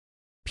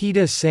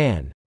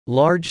PetaSAN,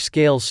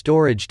 large-scale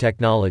storage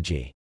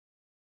technology.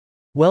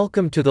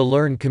 Welcome to the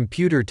Learn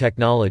Computer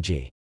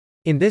Technology.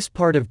 In this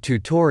part of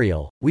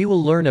tutorial, we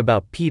will learn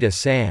about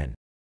PetaSAN.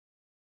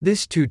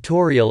 This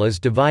tutorial is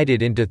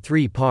divided into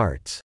 3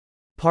 parts.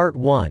 Part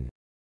 1.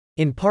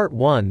 In Part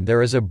 1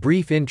 there is a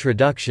brief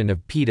introduction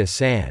of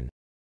PetaSAN.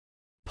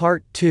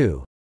 Part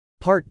 2.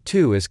 Part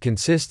 2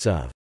 consists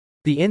of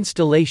the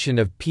installation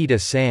of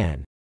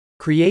PetaSAN,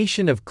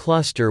 creation of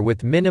cluster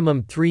with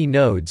minimum 3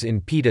 nodes in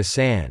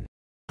PetaSAN.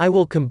 I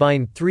will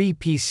combine 3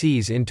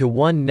 PCs into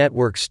one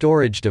network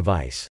storage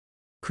device,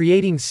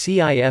 creating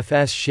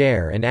CIFS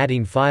Share and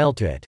adding file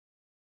to it.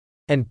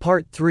 And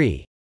Part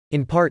 3.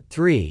 In Part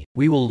 3,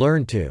 we will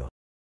learn to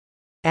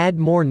add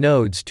more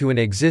nodes to an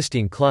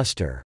existing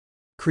cluster,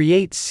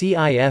 create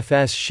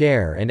CIFS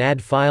Share and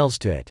add files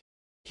to it.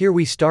 Here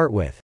we start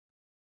with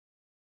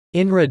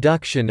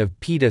Introduction of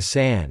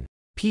PetaSAN.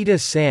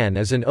 PetaSAN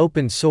is an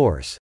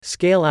open-source,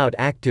 scale-out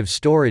active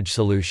storage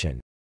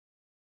solution.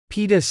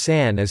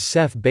 PetaSAN is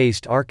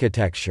CIFS-based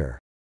architecture.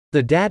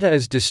 The data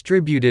is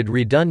distributed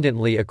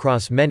redundantly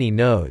across many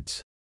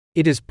nodes.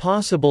 It is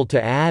possible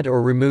to add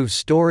or remove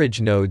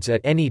storage nodes at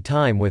any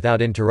time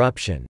without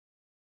interruption.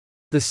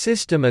 The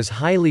system is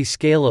highly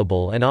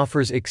scalable and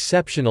offers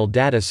exceptional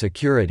data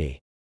security.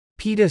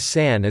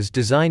 PetaSAN is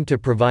designed to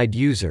provide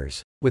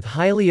users with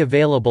highly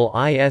available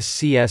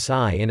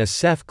ISCSI in a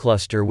CIFS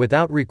cluster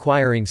without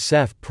requiring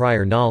CIFS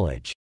prior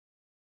knowledge.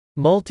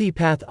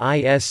 Multipath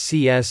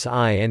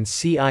ISCSI and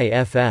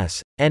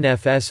CIFS,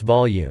 NFS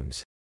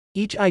volumes,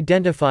 each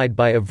identified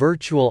by a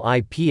virtual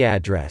IP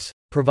address,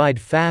 provide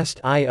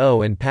fast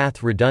I/O and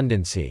path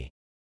redundancy.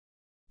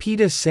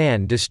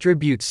 PetaSAN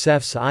distributes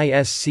CIFS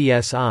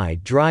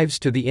ISCSI drives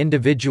to the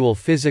individual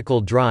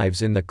physical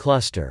drives in the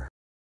cluster.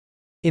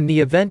 In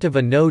the event of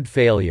a node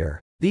failure,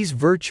 these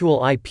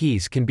virtual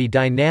IPs can be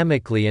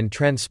dynamically and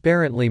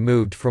transparently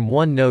moved from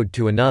one node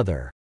to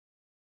another.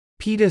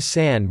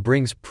 PetaSAN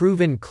brings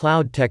proven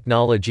cloud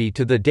technology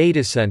to the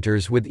data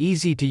centers with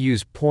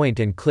easy-to-use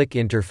point-and-click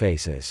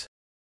interfaces.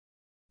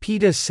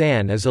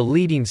 PetaSAN is a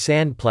leading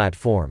SAN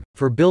platform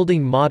for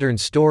building modern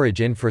storage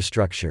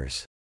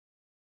infrastructures.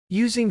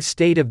 Using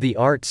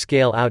state-of-the-art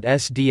scale-out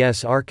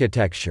SDS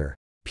architecture,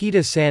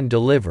 PetaSAN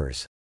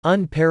delivers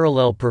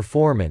unparalleled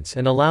performance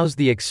and allows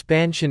the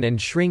expansion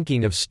and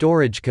shrinking of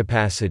storage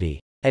capacity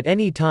at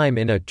any time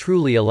in a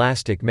truly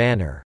elastic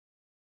manner.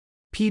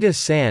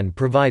 PetaSAN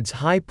provides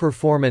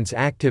high-performance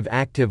active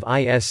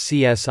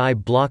ISCSI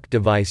block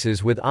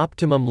devices with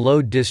optimum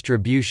load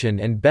distribution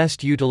and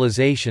best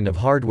utilization of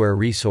hardware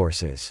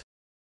resources.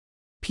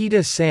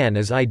 PetaSAN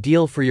is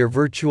ideal for your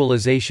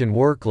virtualization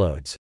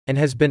workloads, and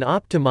has been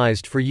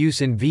optimized for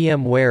use in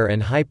VMware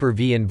and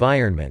Hyper-V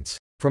environments,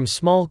 from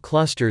small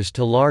clusters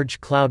to large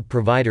cloud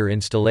provider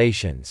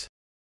installations.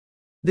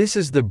 This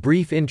is the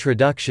brief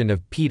introduction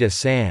of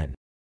PetaSAN.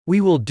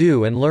 We will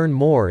do and learn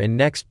more in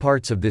next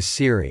parts of this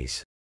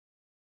series.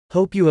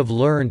 Hope you have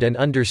learned and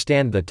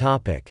understand the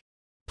topic.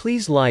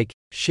 Please like,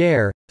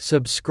 share,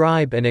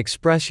 subscribe and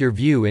express your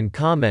view in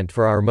comment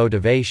for our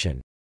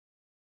motivation.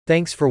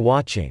 Thanks for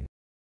watching.